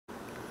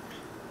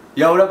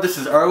Yo, what up? This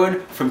is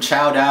Erwin from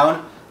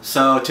CHOOOWZdown.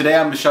 So today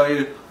I'm going to show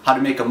you how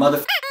to make a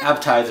motherfucking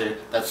appetizer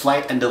that's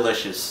light and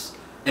delicious.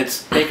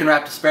 It's bacon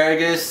wrapped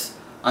asparagus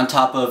on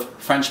top of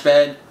French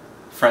bread.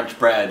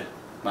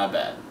 My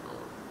bad.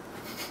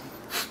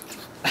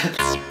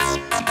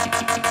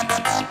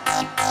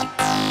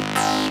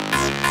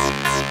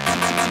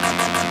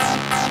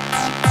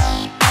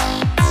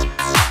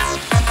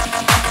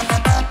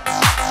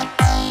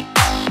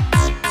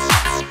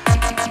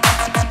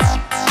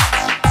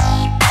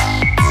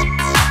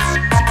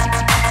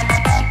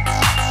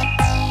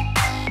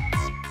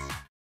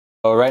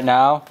 So right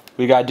now, what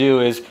we gotta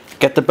do is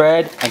get the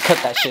bread and cut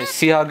that shit.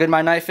 See how good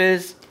my knife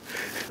is?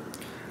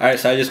 Alright,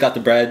 so I just got the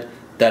bread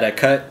that I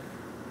cut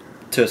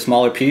to a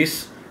smaller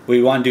piece. What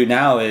we want to do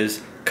now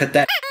is cut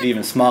that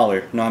even smaller,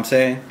 you know what I'm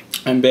saying?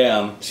 And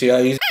bam, see how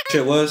easy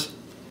shit was?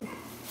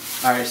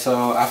 Alright,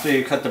 so after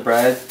you cut the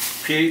bread,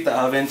 preheat the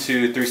oven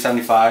to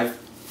 375.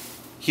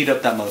 Heat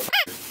up that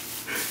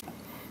motherfucker.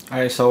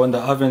 Alright, so when the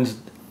oven's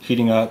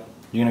heating up,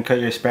 you're gonna cut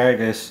your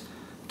asparagus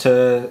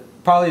to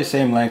probably the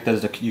same length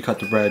as you cut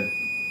the bread.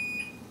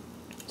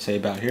 Say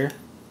about here.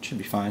 Should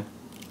be fine.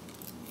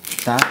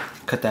 That,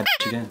 cut that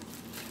bitch again.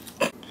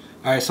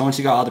 Alright, so once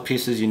you got all the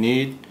pieces you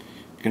need,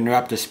 you're gonna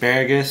wrap the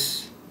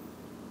asparagus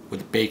with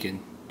the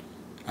bacon.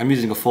 I'm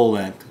using a full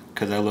length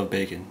because I love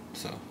bacon,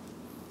 so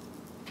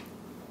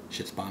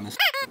shit's bomb as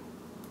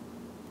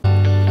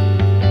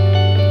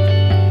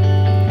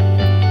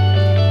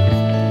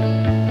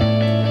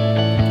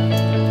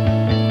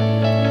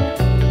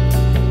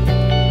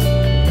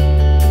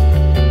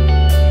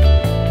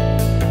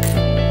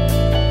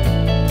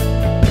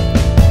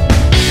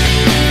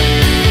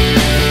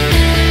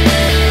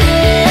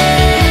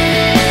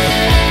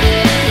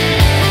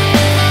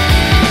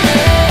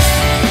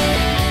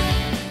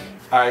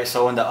Alright,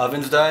 so when the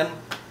oven's done,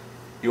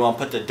 you want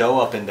to put the dough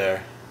up in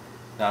there.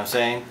 Know what I'm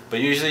saying? But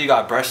usually you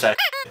gotta brush that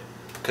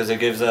because it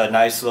gives a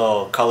nice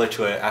little color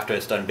to it after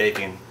it's done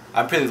baking.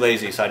 I'm pretty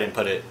lazy, so I didn't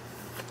put it.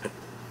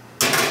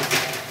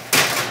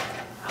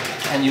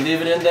 And you leave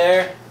it in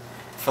there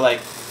for like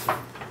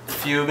a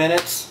few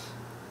minutes.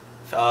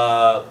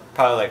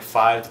 Probably like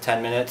 5 to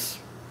 10 minutes,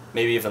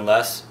 maybe even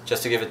less,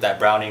 just to give it that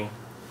browning,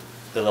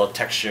 the little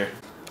texture.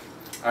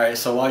 Alright,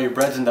 so while your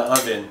bread's in the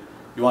oven,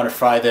 you want to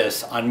fry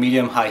this on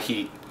medium-high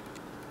heat.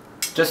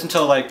 Just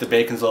until like the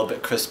bacon's a little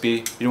bit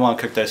crispy. You don't want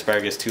to cook the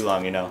asparagus too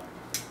long, you know.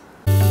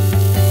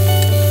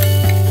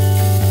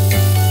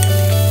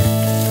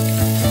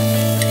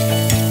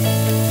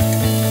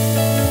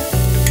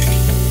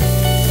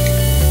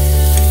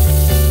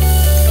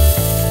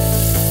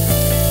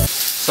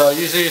 So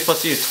usually you're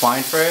supposed to use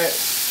twine for it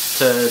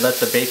to let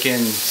the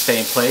bacon stay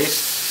in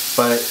place.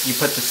 But you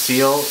put the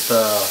seal,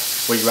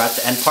 where you wrap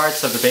the end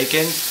parts of the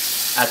bacon,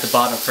 at the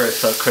bottom first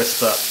so it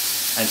crisps up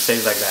and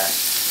stays like that.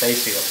 Stay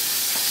sealed.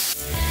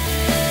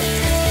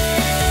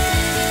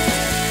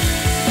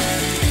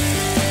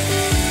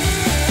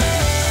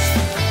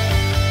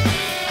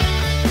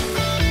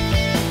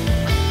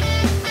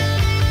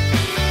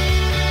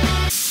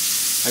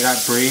 I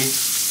got brie.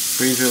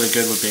 Brie's really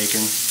good with bacon.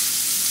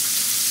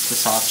 It's a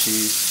soft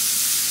cheese.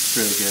 It's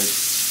really good,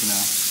 you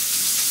know.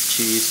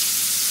 Cheese.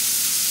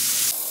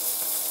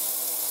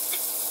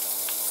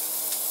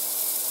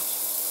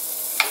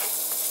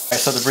 Alright,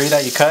 so the brie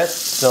that you cut,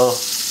 little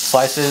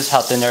slices, how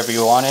thin ever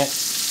you want it,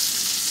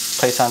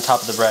 place on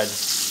top of the bread.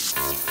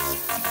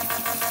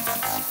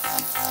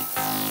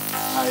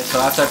 Alright,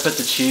 so after I put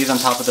the cheese on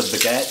top of the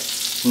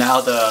baguette, now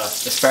the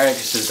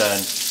asparagus is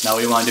done. Now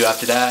what you want to do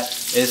after that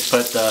is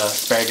put the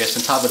asparagus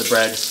on top of the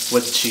bread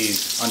with the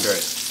cheese under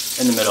it.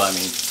 In the middle, I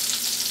mean.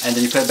 And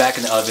then you put it back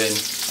in the oven,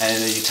 and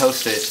then you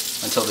toast it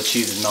until the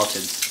cheese is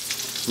melted.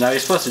 Now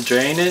you're supposed to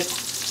drain it,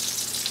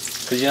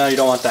 because you know you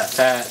don't want that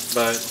fat,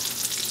 but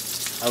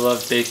I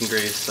love bacon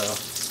grease, so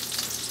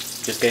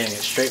just getting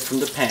it straight from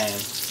the pan.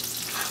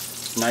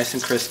 Nice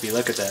and crispy,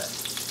 look at that.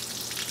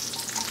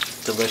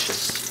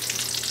 Delicious.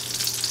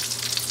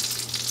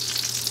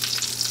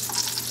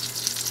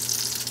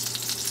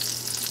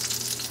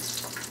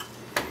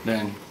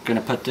 Then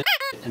gonna put this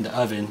in the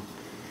oven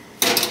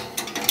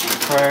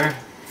for a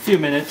few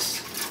minutes,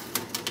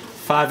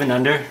 5 and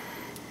under.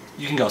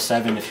 You can go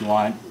 7 if you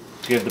want,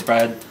 to give the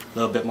bread a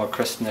little bit more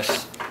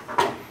crispness.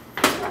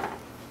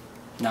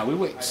 Now we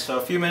wait. So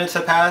a few minutes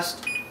have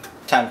passed,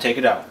 time to take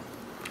it out.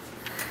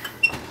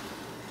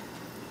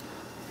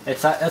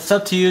 It's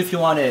up to you if you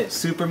want it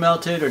super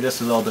melted or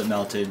just a little bit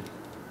melted.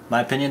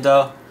 My opinion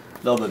though,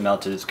 a little bit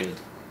melted is good.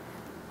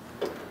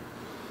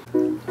 So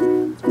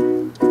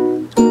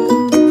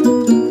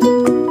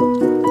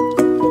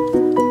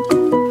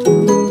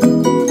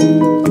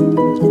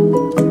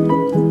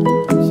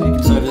you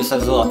can serve this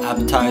as a little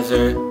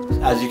appetizer.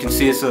 As you can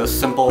see, it's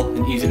simple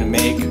and easy to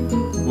make.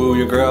 Woo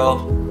your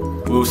girl.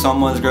 Woo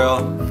someone's girl,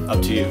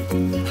 up to you.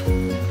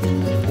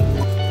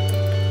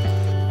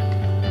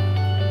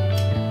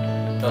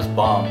 That's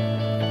bomb.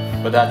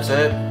 But that's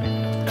it.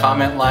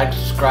 Comment, like,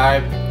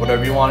 subscribe,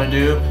 whatever you want to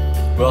do.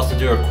 We also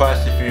do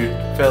requests if you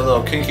feel a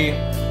little kinky,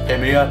 hit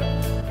me up.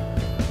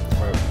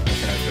 Or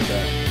can I put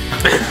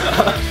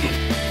that?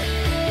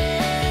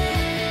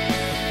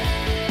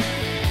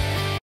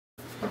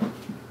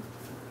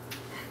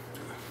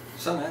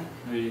 What's up, man?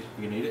 You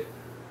gonna eat it?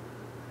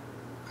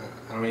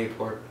 I don't eat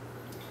pork.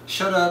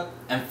 Shut up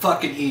and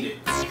fucking eat it.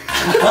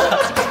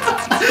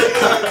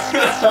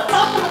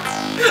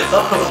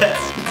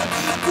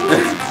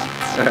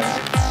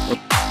 Oh,